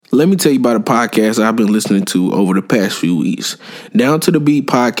Let me tell you about a podcast I've been listening to over the past few weeks. Down to the Beat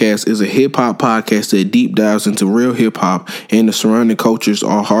podcast is a hip-hop podcast that deep dives into real hip-hop and the surrounding cultures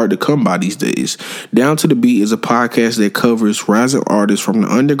are hard to come by these days. Down to the Beat is a podcast that covers rising artists from the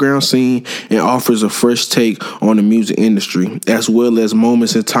underground scene and offers a fresh take on the music industry, as well as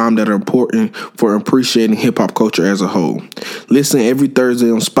moments in time that are important for appreciating hip-hop culture as a whole. Listen every Thursday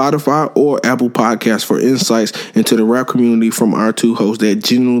on Spotify or Apple Podcasts for insights into the rap community from our two hosts that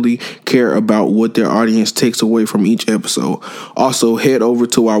genuinely care about what their audience takes away from each episode. Also, head over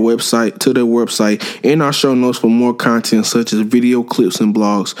to their website and our show notes for more content such as video clips and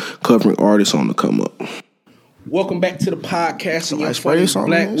blogs covering artists on the come up. Welcome back to the podcast. And your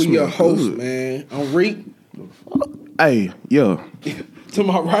Black. We your host, man. I'm Reek. Hey, yeah. To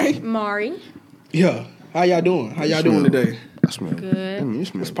my right, Mari. Yeah. How y'all doing? How y'all doing today? I smell good.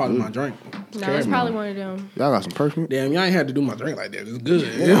 It's probably my drink. No, it's probably one of them. Y'all got some perfume? Damn, y'all ain't had to do my drink like that. It's good.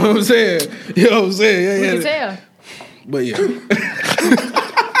 You know what I'm saying? You know what I'm saying? Yeah, we can tell. But yeah.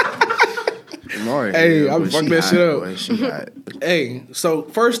 Mari, Hey, I'm fucking that shit up. Boy, she hot. Hey, so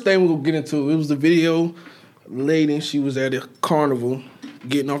first thing we're gonna get into, it was the video. Lady, she was at a carnival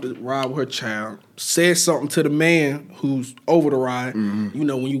getting off the ride with her child, said something to the man who's over the ride. Mm-hmm. You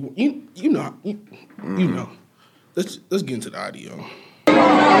know, when you know. Let's get into the audio.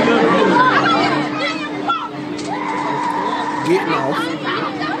 Getting off.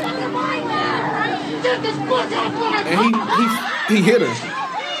 And he hit her.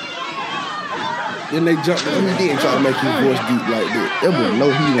 Then they jumped her. He didn't try to make his voice deep like that. That boy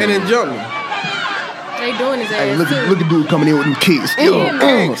know he and then jumped her. They doing his ass hey, look too. at dude coming in with them kicks.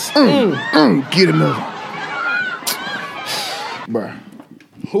 Get another. Bruh.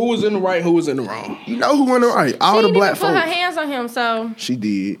 Who was in the right, who was in the wrong? You know who in the right? All the black folks. She didn't put her folks. hands on him, so. She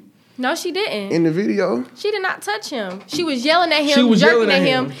did. No, she didn't. In the video? She did not touch him. She was yelling at him, She was jerking yelling at at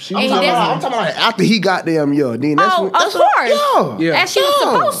him. him. I'm talking about after he got them, yo. Then that's Oh, when, that's of course. Yeah. As she was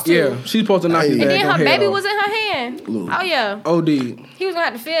supposed to. Yeah, she's supposed to knock his And ass then her on head baby off. was in her hand. Look. Oh, yeah. OD. He was going to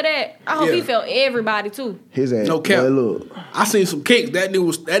have to feel that. I hope Yeah. he felt everybody, too. His ass. No cap. Boy, look. I seen some kicks. That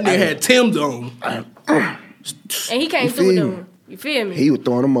nigga had Tim's on. And he came through with them. You feel me? He was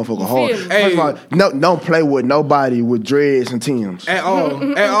throwing them motherfucker hard. feel me? First of all, no, don't play with nobody with dreads and Timbs. At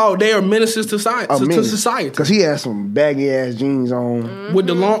all. They are menaces to society. Because he had some baggy ass jeans on. With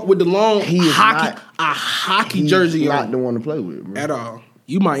the long He is hockey jersey He's on. not the one to play with, bro. At all.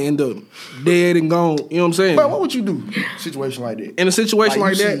 You might end up dead and gone. You know what I'm saying? But what would you do in a situation like that? In a situation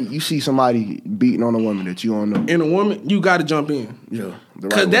like that, you see somebody beating on a woman that you don't know. in a woman, you got to jump in. Yeah.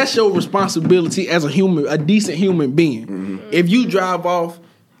 Because that's your responsibility as a decent human being. Mm-hmm. If you drive off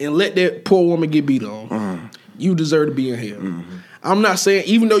and let that poor woman get beat on, you deserve to be in hell. Mm-hmm. I'm not saying,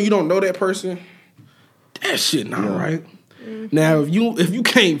 even though you don't know that person, that shit not right. Mm-hmm. Now, if you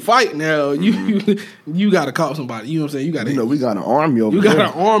can't fight now, you got to call somebody. You know what I'm saying? You got to. We got an army over here. You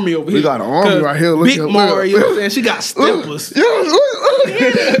got an army over here. We got an army right here. Big Mari, you know what I'm saying? She got steppers.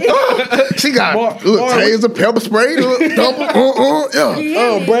 She got taser, pepper spray,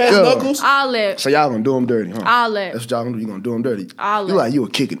 brass knuckles. All that. So y'all gonna do them dirty, huh? All that. That's what y'all gonna do. You gonna do them dirty. All you that. like you a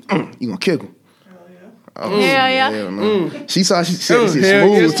kicking. You gonna kick him. Hell yeah. Hell no. She said she smooth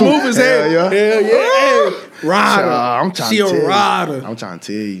too. Smooth as hell. Yeah. Hell yeah. Rider. I'm trying She to a tell you. rider. I'm trying to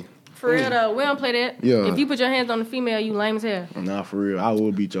tell you. For real, though. We don't play that. Yeah. If you put your hands on the female, you lame as hell. Nah, for real. I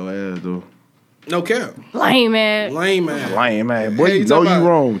will beat your ass though. No cap. Lame, man. Lame man. Lame man. Boy, Hey, you know talking you about-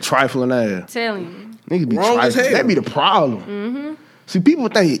 wrong. Trifling ass. Telling you. Niggas be Wrong as trifling. hell. That be the problem. Mm-hmm. See, people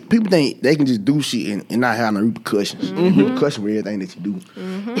think they can just do shit and not have no repercussions. Mm-hmm. Repercussion for everything that you do.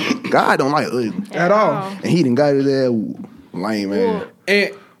 Mm-hmm. God don't like ugly. At all. And he done got it there, lame man.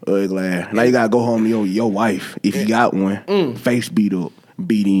 And Ugly ass. Now you gotta go home to your wife, if you got one, face beat up,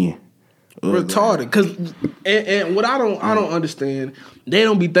 beat in. Ugly. retarded. Cause and what I don't understand, they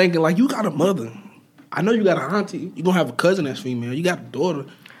don't be thinking like, you got a mother. I know you got an auntie. You gonna have a cousin that's female. You got a daughter.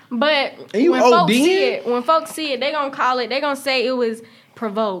 But And you when ODing? folks see it, they gonna call it. They gonna say it was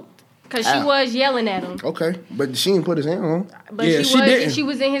provoked because she was yelling at him. Okay, but she didn't put his hand on. But Yeah, she didn't. She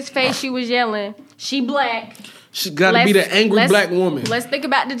was in his face. She was yelling. She black. She got to be the angry black woman. Let's think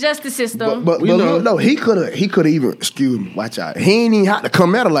about the justice system. But look, no, he could have even. Excuse me, watch out. He ain't even have to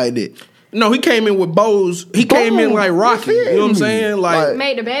come at her like that. No, he came in with bows. He came in like Rocky. You know what I'm saying? Like,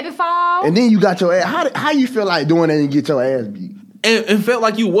 made the baby fall. And then you got your ass. How you feel like doing that and get your ass beat? and felt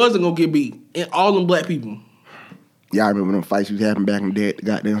like you wasn't gonna get beat. And all them black people Y'all remember them fights used to happen back in the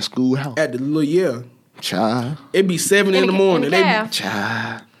goddamn schoolhouse? at the little Child. It'd be 7 in the morning. Yeah.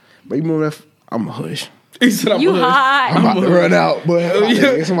 Child. But you remember that? I'm a hush. He said, You hot. I'm about to run out, but You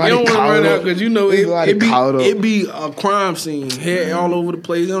don't want to run out because you know it be a crime scene. Hair all over the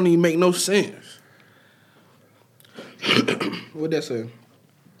place. It don't even make no sense. What that say?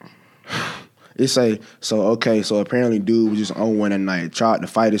 It say, so apparently dude was just on one that night, tried to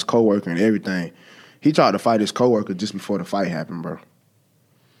fight his coworker and everything. He tried to fight his coworker just before the fight happened, bro.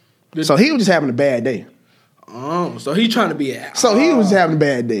 So he was just having a bad day. Oh, so he trying to be an So he was having a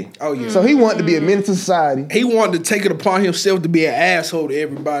bad day. Oh, yeah. So he wanted to be a menace to society. He wanted to take it upon himself to be an asshole to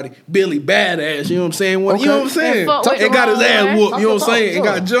everybody. Billy Badass, you know what I'm saying? You know what I'm saying? And got his ass whooped, you know what I'm saying? And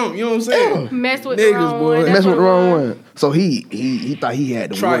got jumped, you know what I'm saying? Mess with the wrong one. Mess with the wrong one. So he thought he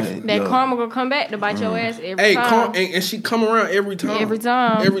had to win. That karma gonna come back to bite your ass every time. And she come around every time. Every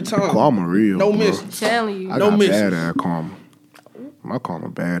time. Karma real. No miss. I'm telling you. I got bad at karma. My karma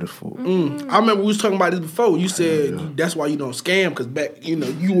bad as fuck. I remember we was talking about this before. You said that's why you don't scam, because back, you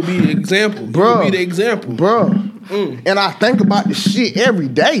will be the example. Bro. You will be the example. Bro. And I think about this shit every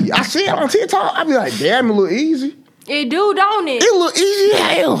day. I see it on TikTok. I be like, damn, it look easy. It do, don't it? It look easy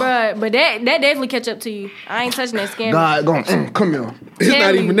as hell. But that definitely catch up to you. I ain't touching that scam. God going, come here. It's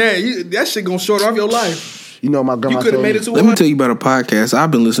not even that. That shit gonna short off your life. You know my grandma You could have made it to 100. Let me tell you about a podcast I've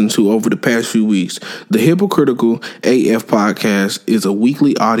been listening to over the past few weeks. The Hypocritical AF Podcast is a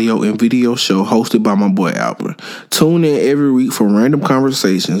weekly audio and video show hosted by my boy Albert. Tune in every week for random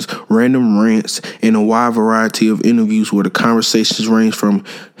conversations, random rants, and a wide variety of interviews where the conversations range from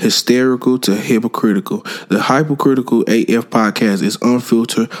hysterical to hypocritical. The Hypocritical AF Podcast is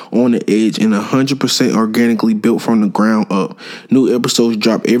unfiltered, on the edge, and 100% organically built from the ground up. New episodes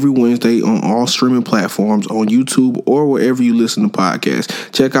drop every Wednesday on all streaming platforms, on YouTube, or wherever you listen to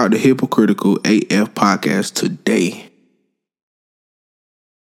podcasts. Check out the Hypocritical AF Podcast today.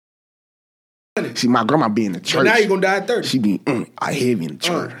 See, my grandma be in the church. But now you're gonna die at 30. She be I heavy in the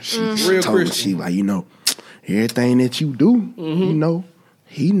church. She Real told me, Christian. she like, everything that you do, he know.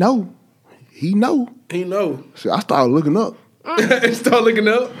 He know. So I started looking up. Start looking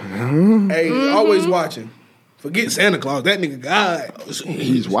up. Hey, always watching. Forget Santa Claus. That nigga God.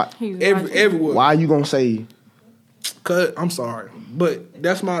 He's what? Everywhere. Why are you gonna say? Cause I'm sorry, but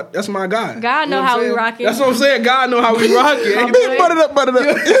that's my guy. God know how we rocking. That's what I'm saying. God know how we rocking. Butter it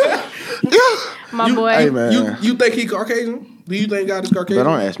up. My boy. Hey man, You think he Caucasian? Do you think God is Caucasian? but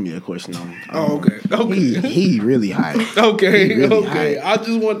don't ask me that question. Oh, okay. He really high. Okay. He really Okay. high. I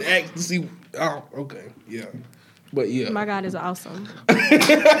just want to act to see. Oh, okay. Yeah. But yeah. My God is awesome.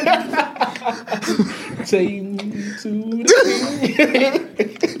 Take me to the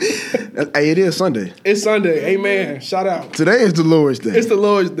Hey, it is Sunday. It's Sunday. Amen. Shout out. Today is the Lord's Day. It's the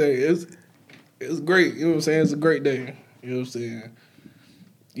Lord's Day. It's great. You know what I'm saying? It's a great day. You know what I'm saying?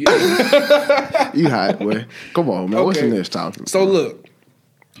 Yeah. You hot, boy. Come on, man. What's the Okay. next topic? So look,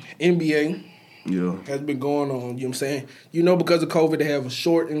 NBA Yeah. has been going on. You know what I'm saying? Because of COVID, they have a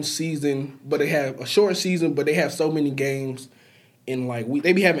shortened season, but they have so many games in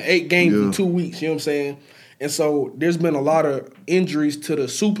they be having 8 games in 2 weeks. You know what I'm saying? And so there's been a lot of injuries to the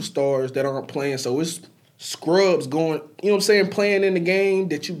superstars that aren't playing. So it's scrubs going, you know what I'm saying, playing in the game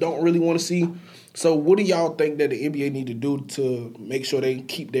that you don't really want to see. So what do y'all think that the NBA need to do to make sure they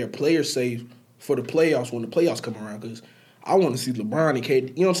keep their players safe for the playoffs when the playoffs come around? Because I want to see LeBron and KD.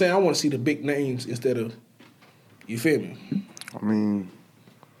 You know what I'm saying? I want to see the big names instead of, you feel me? I mean,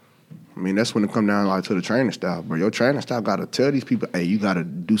 that's when it come down to the training staff, bro. Your training staff got to tell these people, hey, you got to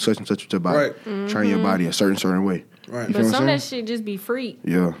do such and such with your body. Right. Train your body a certain way. Right. You But feel some of what I'm that shit just be free.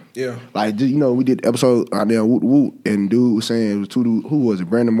 Yeah. Yeah. We did episode out there, Woot Woot, and dude was saying, it was two dudes, who was it,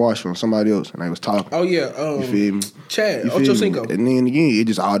 Brandon Marshall and somebody else, and they was talking. Oh, yeah. You feel me? Chad, You feel me? Ochocinco. And then again, it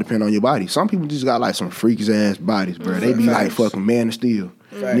just all depends on your body. Some people just got some freakish ass bodies, bro. They be like fucking Man of Steel.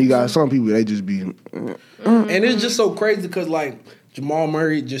 And you got some people, they just be... And it's just so crazy because, Jamal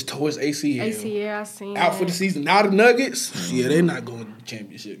Murray just tore his ACL. ACL, I seen Out for the season. Now the Nuggets, they're not going to the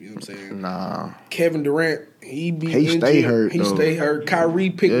championship. You know what I'm saying? Nah. Kevin Durant, he injured. stay hurt, He though. stay hurt. Kyrie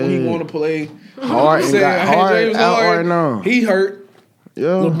picked when he want to play. Hard and got hard James out Harden, right now. He hurt. Yeah.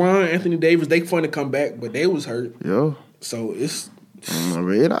 LeBron, Anthony Davis, they fun to come back, but they was hurt. Yeah. So it's,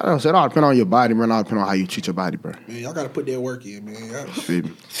 It all depends on your body, bro. It all depends on how you treat your body, bro. man, y'all got to put that work in, man. Feel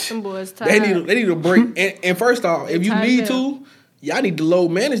me? Some boys tired. They need a break. And first off, if you tired need as to, y'all need to low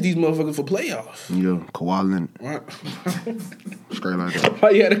manage these motherfuckers for playoffs. Yeah. Kawhi Leonard. Right? Straight like that. Why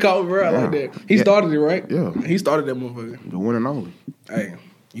you had to call him out like that? He started it, right? Yeah. He started that motherfucker. The one and only. Hey,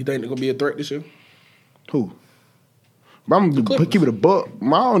 you think they're going to be a threat this year? Who? Bro, I'm going to keep it a buck. I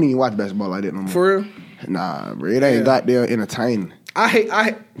don't even watch basketball like that no more. For real? Nah, bro. It ain't goddamn entertaining. I hate,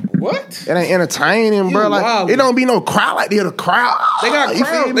 what? It ain't entertaining, bro. You wild. It don't be no crowd like that. The crowd. They got you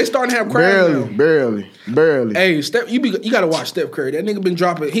crowds. feel me? They starting to have crowds now. Barely. Barely. Hey, Steph, you gotta watch Steph Curry. That nigga been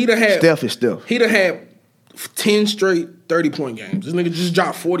dropping. He done had Steph. He done had 10 straight 30-point games. This nigga just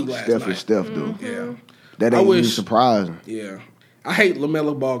dropped 40 last night. Steph, dude. Yeah. That ain't even surprising. Yeah. I hate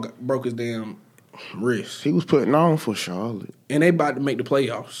LaMelo Ball broke his damn wrist. He was putting on for Charlotte. And they about to make the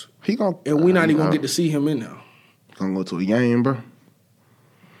playoffs. And we not even gonna get to see him in there. Gonna go to a game, bro.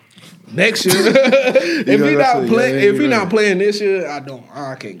 Next year. if he not playing this year, I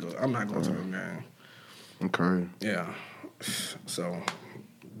can't go. I'm not going to the game. Okay. Yeah. So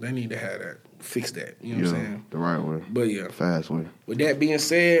they need to have that. Fix that. You know what I'm saying? The right way. But yeah. Fast way. With that being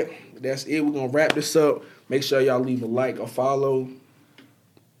said, that's it. We're gonna wrap this up. Make sure y'all leave a like or follow.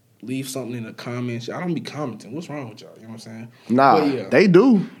 Leave something in the comments. Y'all don't be commenting. What's wrong with y'all? You know what I'm saying? Nah, they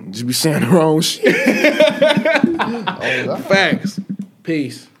do. Just be saying the wrong shit. Facts.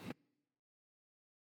 Peace.